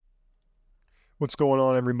What's going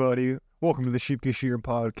on, everybody? Welcome to the Sheep Kashir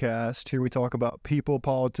podcast. Here we talk about people,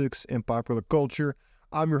 politics, and popular culture.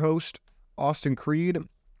 I'm your host, Austin Creed.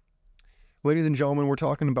 Ladies and gentlemen, we're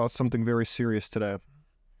talking about something very serious today.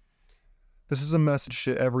 This is a message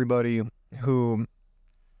to everybody who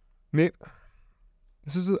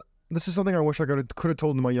this is something I wish I could have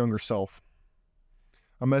told to my younger self.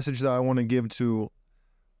 A message that I want to give to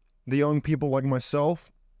the young people like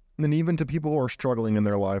myself, and even to people who are struggling in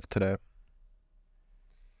their life today.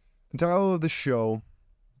 The title of the show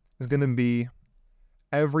is going to be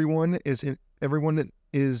Everyone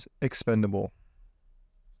is Expendable.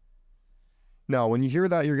 Now, when you hear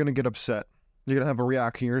that, you're going to get upset. You're going to have a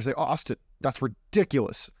reaction. You're going to say, Austin, that's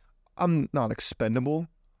ridiculous. I'm not expendable.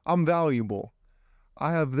 I'm valuable.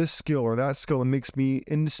 I have this skill or that skill that makes me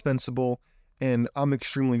indispensable, and I'm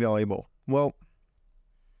extremely valuable. Well,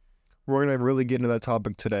 we're going to really get into that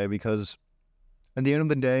topic today because at the end of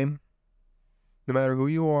the day, no matter who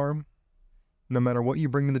you are, no matter what you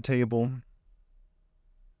bring to the table,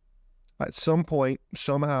 at some point,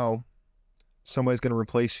 somehow, somebody's going to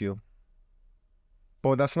replace you.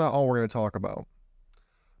 But that's not all we're going to talk about.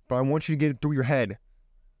 But I want you to get it through your head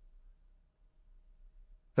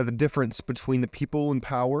that the difference between the people in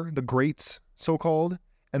power, the greats, so-called,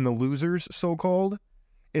 and the losers, so-called,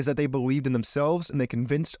 is that they believed in themselves and they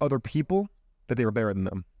convinced other people that they were better than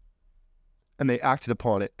them. And they acted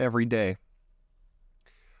upon it every day.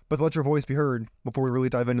 But to let your voice be heard, before we really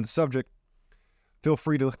dive into the subject, feel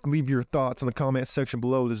free to leave your thoughts in the comment section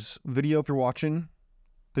below this video if you're watching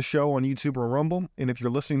the show on YouTube or Rumble. And if you're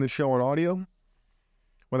listening to the show on audio,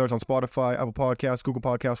 whether it's on Spotify, Apple Podcasts, Google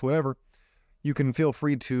Podcasts, whatever, you can feel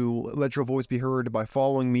free to let your voice be heard by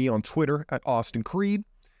following me on Twitter at Austin Creed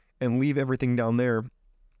and leave everything down there.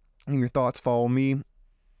 And your thoughts, follow me.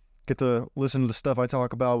 Get to listen to the stuff I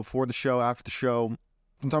talk about before the show, after the show,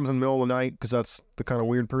 sometimes in the middle of the night, because that's the kind of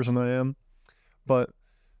weird person I am. But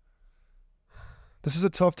this is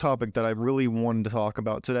a tough topic that I really wanted to talk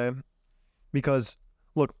about today. Because,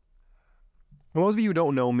 look, for those of you who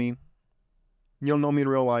don't know me, you don't know me in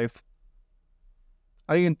real life,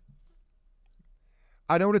 I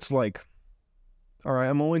know what it's like. Alright,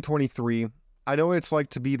 I'm only 23. I know what it's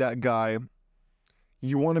like to be that guy.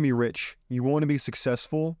 You want to be rich. You want to be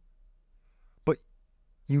successful. But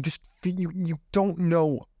you just, you don't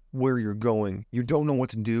know where you're going. You don't know what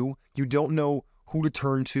to do. You don't know who to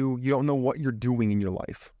turn to. You don't know what you're doing in your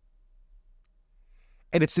life.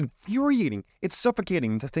 And it's infuriating. It's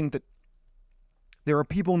suffocating to think that there are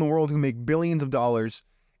people in the world who make billions of dollars,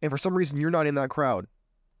 and for some reason you're not in that crowd.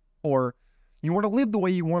 Or you want to live the way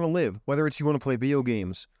you want to live, whether it's you want to play video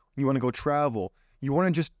games, you want to go travel, you want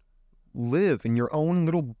to just live in your own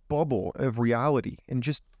little bubble of reality and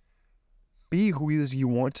just be who it is you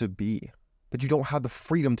want to be. But you don't have the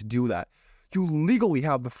freedom to do that. You legally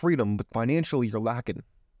have the freedom, but financially you're lacking.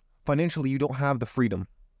 Financially you don't have the freedom.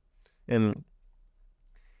 And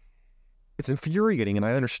it's infuriating, and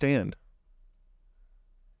I understand.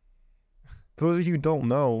 For those of you who don't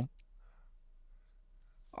know,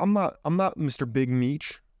 I'm not Mr. Big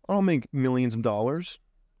Meech. I don't make millions of dollars.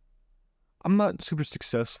 I'm not super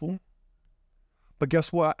successful. But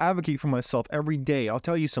guess what? I advocate for myself every day. I'll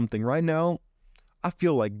tell you something. Right now, I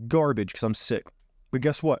feel like garbage because I'm sick. But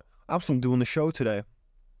guess what? I'm still doing the show today.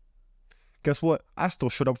 Guess what? I still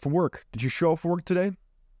showed up for work. Did you show up for work today?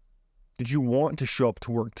 Did you want to show up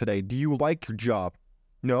to work today? Do you like your job?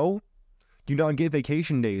 No? Do you not get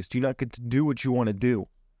vacation days? Do you not get to do what you want to do?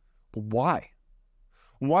 But why?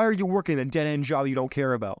 Why are you working a dead-end job you don't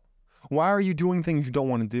care about? Why are you doing things you don't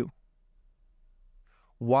want to do?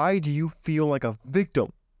 Why do you feel like a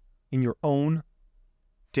victim in your own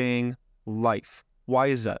dang life? Why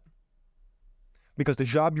is that? Because the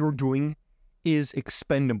job you're doing is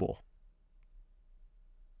expendable.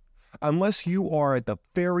 Unless you are at the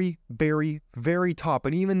very, very, very top,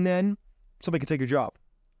 and even then, somebody can take your job.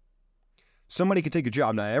 Somebody can take your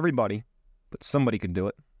job. Not everybody, but somebody can do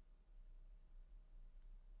it.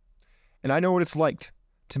 And I know what it's like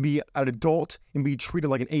to be an adult and be treated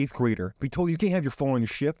like an 8th grader. Be told you can't have your phone on your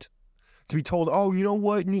shift. To be told, oh, you know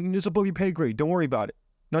what? It's above your pay grade. Don't worry about it.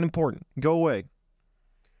 Not important. Go away.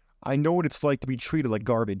 I know what it's like to be treated like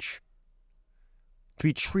garbage. To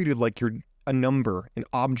be treated like you're a number, an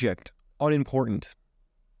object, unimportant.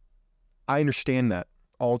 I understand that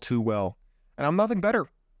all too well. And I'm nothing better.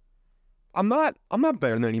 I'm not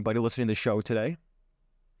better than anybody listening to the show today.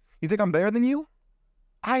 You think I'm better than you?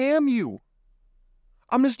 I am you.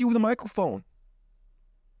 I'm just you with a microphone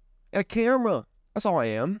and a camera. That's all I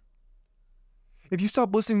am. If you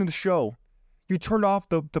stop listening to the show, You turned off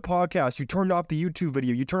the podcast. You turned off the YouTube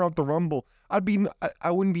video. You turned off the Rumble. I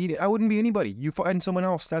wouldn't be anybody. You find someone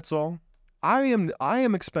else. That's all. I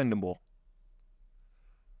am expendable.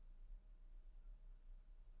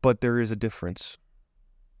 But there is a difference.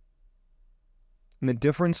 And the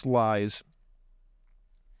difference lies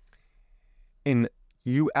in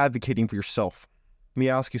you advocating for yourself. Let me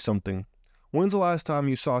ask you something. When's the last time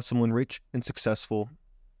you saw someone rich and successful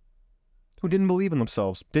who didn't believe in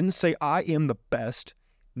themselves, didn't say, I am the best,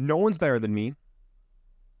 no one's better than me,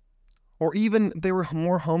 or even they were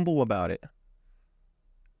more humble about it?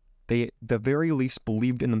 They, at the very least,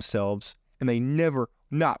 believed in themselves, and they never,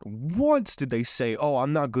 not once did they say, oh,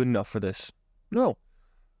 I'm not good enough for this. No.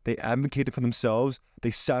 They advocated for themselves, they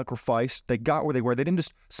sacrificed, they got where they were. They didn't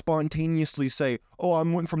just spontaneously say, oh, I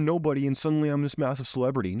went from nobody and suddenly I'm this massive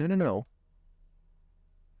celebrity. No.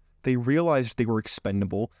 They realized they were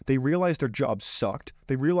expendable. They realized their job sucked.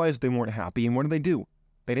 They realized they weren't happy. And what do?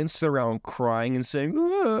 They didn't sit around crying and saying,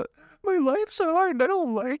 my life's hard. I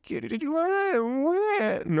don't like it.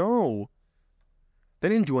 No. They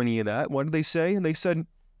didn't do any of that. What did they say? And they said,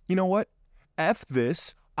 you know what? F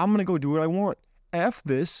this. I'm going to go do what I want. F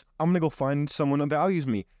this. I'm going to go find someone that values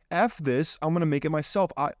me. F this. I'm going to make it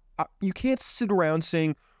myself. You can't sit around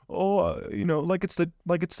saying, oh, like it's the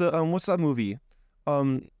what's that movie?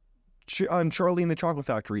 On Charlie and the Chocolate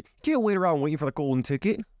Factory. You can't wait around waiting for the golden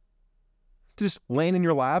ticket to just land in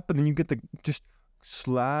your lap and then you get to just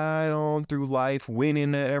slide on through life,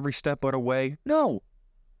 winning at every step of the way. No.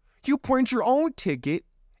 You print your own ticket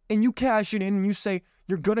and you cash it in and you say,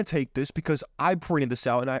 you're going to take this because I printed this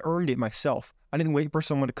out and I earned it myself. I didn't wait for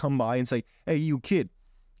someone to come by and say, hey, you kid,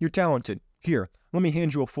 you're talented. Here, let me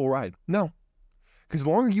hand you a full ride. No. Because the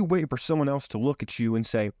longer you wait for someone else to look at you and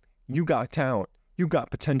say, you got talent, you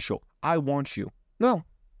got potential, I want you. No,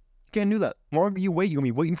 you can't do that. The longer you wait, you're going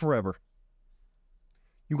to be waiting forever.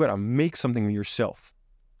 You got to make something of yourself.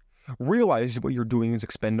 Realize what you're doing is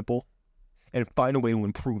expendable and find a way to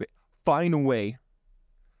improve it. Find a way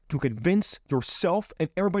to convince yourself and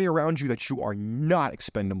everybody around you that you are not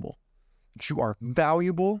expendable, that you are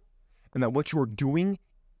valuable, and that what you are doing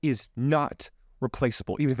is not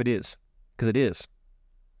replaceable, even if it is, because it is.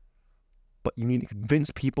 But you need to convince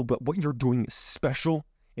people that what you're doing is special,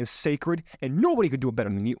 is sacred, and nobody could do it better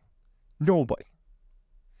than you. Nobody.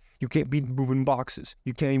 You can't be moving boxes.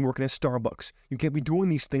 You can't be working at Starbucks. You can't be doing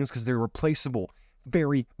these things because they're replaceable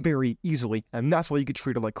very, very easily, and that's why you get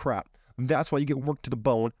treated like crap. That's why you get worked to the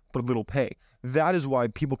bone for little pay. That is why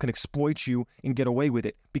people can exploit you and get away with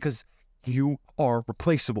it, because you are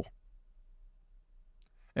replaceable.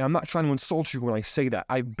 And I'm not trying to insult you when I say that.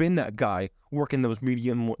 I've been that guy working those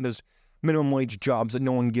minimum wage jobs that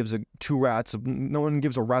no one gives no one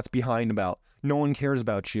gives a rat's behind about. No one cares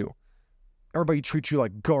about you. Everybody treats you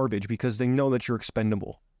like garbage because they know that you're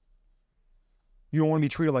expendable. You don't want to be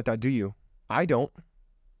treated like that, do you? I don't.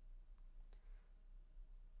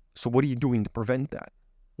 So what are you doing to prevent that?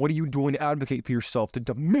 What are you doing to advocate for yourself, to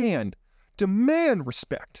demand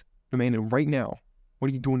respect? Demand it right now.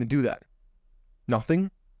 What are you doing to do that?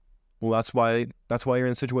 Nothing? Well, that's why you're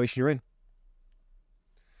in the situation you're in.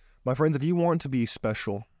 My friends, if you want to be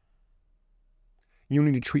special, you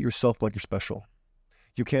need to treat yourself like you're special.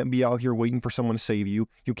 You can't be out here waiting for someone to save you.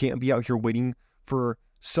 You can't be out here waiting for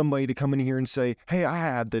somebody to come in here and say, hey, I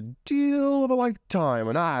had the deal of a lifetime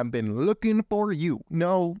and I've been looking for you.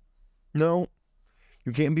 No.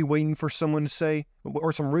 You can't be waiting for someone to say,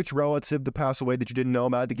 or some rich relative to pass away that you didn't know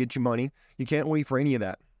about to get you money. You can't wait for any of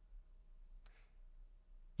that.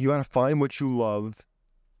 You gotta find what you love.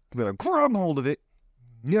 You gotta grab hold of it.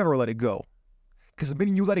 Never let it go. Because the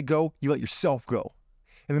minute you let it go, you let yourself go.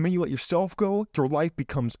 And the minute you let yourself go, your life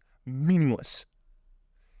becomes meaningless.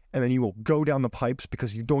 And then you will go down the pipes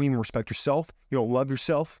because you don't even respect yourself. You don't love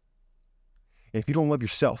yourself. And if you don't love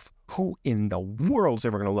yourself, who in the world is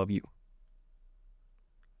ever going to love you?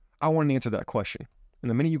 I want to answer that question. And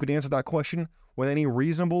the minute you could answer that question with any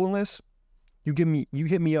reasonableness, you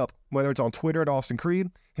hit me up, whether it's on Twitter at Austin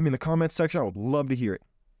Creed, hit me in the comments section. I would love to hear it.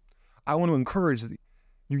 I want to encourage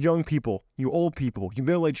you young people, you old people, you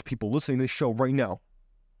middle-aged people listening to this show right now.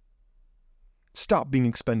 Stop being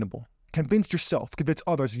expendable. Convince yourself, convince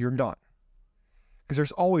others you're not. Because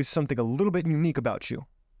there's always something a little bit unique about you.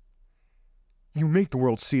 You make the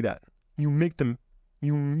world see that. You make them,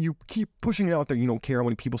 you keep pushing it out there. You don't care how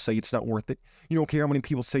many people say it's not worth it. You don't care how many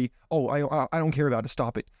people say, oh, I don't care about it,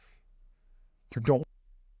 stop it. You don't.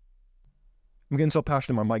 I'm getting so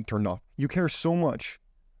passionate my mic turned off. You care so much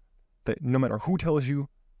that no matter who tells you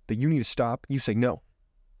that you need to stop, you say, no,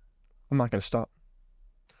 I'm not going to stop.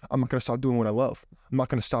 I'm not going to stop doing what I love. I'm not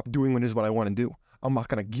going to stop doing what it is what I want to do. I'm not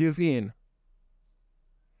going to give in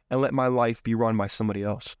and let my life be run by somebody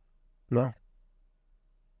else. No.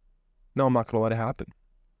 No, I'm not going to let it happen.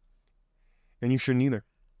 And you shouldn't either.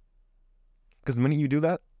 Because the minute you do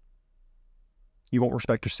that, you won't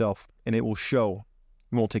respect yourself, and it will show.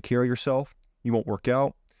 You won't take care of yourself. You won't work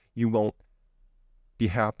out. You won't be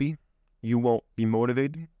happy. You won't be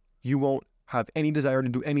motivated. You won't have any desire to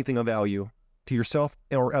do anything of value to yourself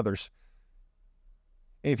or others.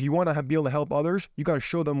 And if you want to be able to help others, you got to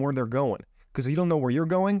show them where they're going. Because if you don't know where you're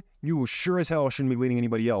going, you sure as hell shouldn't be leading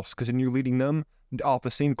anybody else. Because then you're leading them off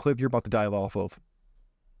the same cliff you're about to dive off of.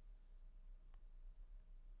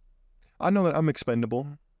 I know that I'm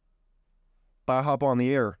expendable, but I hop on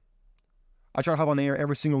the air. I try to hop on the air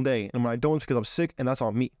every single day, and when I don't, it's because I'm sick, and that's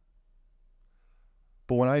on me.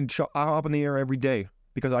 But when I hop on the air every day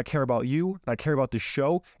because I care about you, and I care about this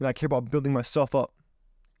show, and I care about building myself up.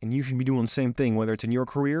 And you should be doing the same thing, whether it's in your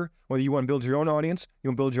career, whether you want to build your own audience, you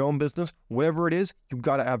want to build your own business, whatever it is, you've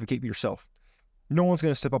got to advocate for yourself. No one's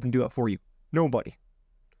going to step up and do that for you. Nobody.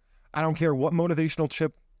 I don't care what motivational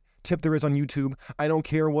tip there is on YouTube. I don't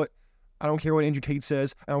care what Andrew Tate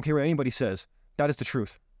says. I don't care what anybody says. That is the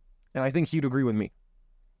truth. And I think he'd agree with me.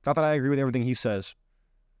 Not that I agree with everything he says,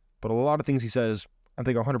 but a lot of things he says, I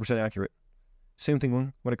think are 100% accurate. Same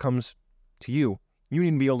thing when it comes to you. You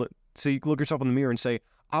need to be able to look yourself in the mirror and say,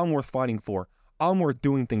 I'm worth fighting for. I'm worth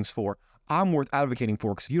doing things for. I'm worth advocating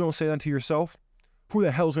for. Because if you don't say that to yourself, who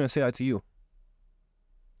the hell is going to say that to you?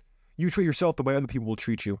 You treat yourself the way other people will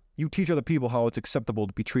treat you. You teach other people how it's acceptable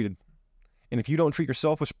to be treated. And if you don't treat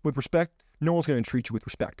yourself with respect, no one's going to treat you with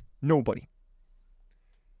respect. Nobody.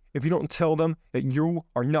 If you don't tell them that you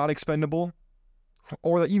are not expendable,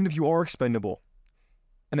 or that even if you are expendable,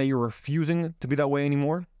 and that you're refusing to be that way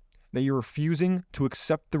anymore, that you're refusing to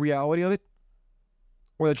accept the reality of it,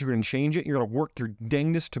 or that you're going to change it, you're going to work your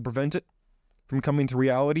dangest to prevent it from coming to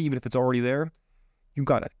reality, even if it's already there, you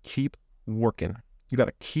got to keep working. You got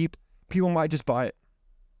to keep, people might just buy it.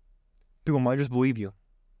 People might just believe you.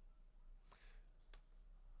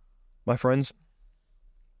 My friends,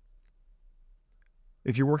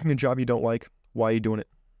 if you're working a job you don't like, why are you doing it?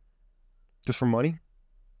 Just for money?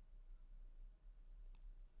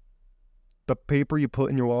 The paper you put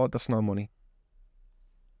in your wallet, that's not money.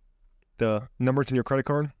 The numbers in your credit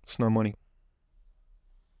card, it's not money.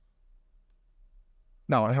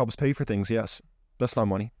 Now, it helps pay for things, yes. That's not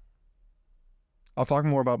money. I'll talk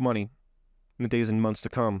more about money in the days and months to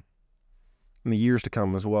come, in the years to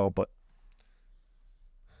come as well, but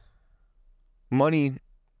money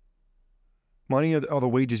are the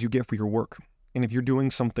wages you get for your work. And if you're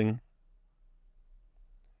doing something, and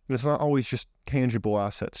it's not always just tangible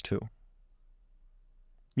assets too.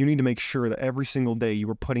 You need to make sure that every single day you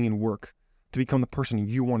are putting in work to become the person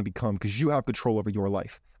you want to become, because you have control over your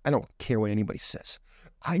life. I don't care what anybody says.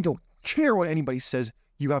 I don't care what anybody says.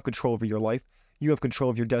 You have control over your life. You have control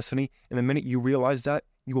of your destiny. And the minute you realize that,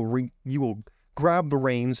 you will grab the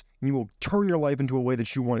reins and you will turn your life into a way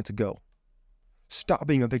that you want it to go. Stop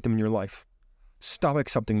being a victim in your life. Stop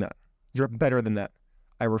accepting that. You're better than that.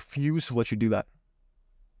 I refuse to let you do that.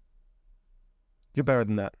 You're better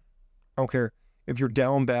than that. I don't care if you're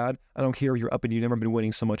down bad. I don't care if you're up and you've never been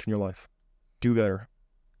winning so much in your life. Do better,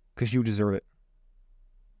 because you deserve it.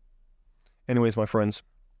 Anyways, my friends,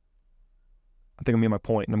 I think I'm getting my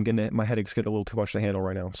point, and my headache's getting a little too much to handle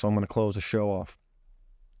right now, so I'm going to close the show off.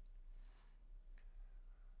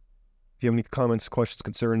 If you have any comments, questions,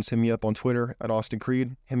 concerns, hit me up on Twitter at Austin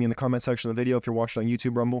Creed. Hit me in the comment section of the video if you're watching on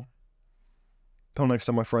YouTube Rumble. Until next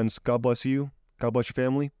time, my friends, God bless you. God bless your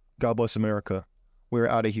family. God bless America. We're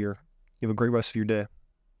out of here. You have a great rest of your day.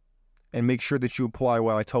 And make sure that you apply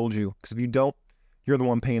what I told you, because if you don't, you're the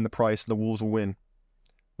one paying the price, and the wolves will win.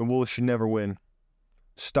 The wolves should never win.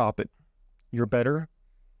 Stop it. You're better,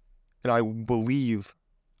 and I believe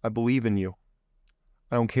in you.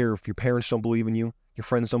 I don't care if your parents don't believe in you, your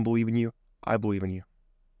friends don't believe in you. I believe in you.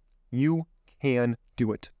 You can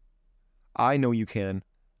do it. I know you can.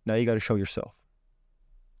 Now you got to show yourself.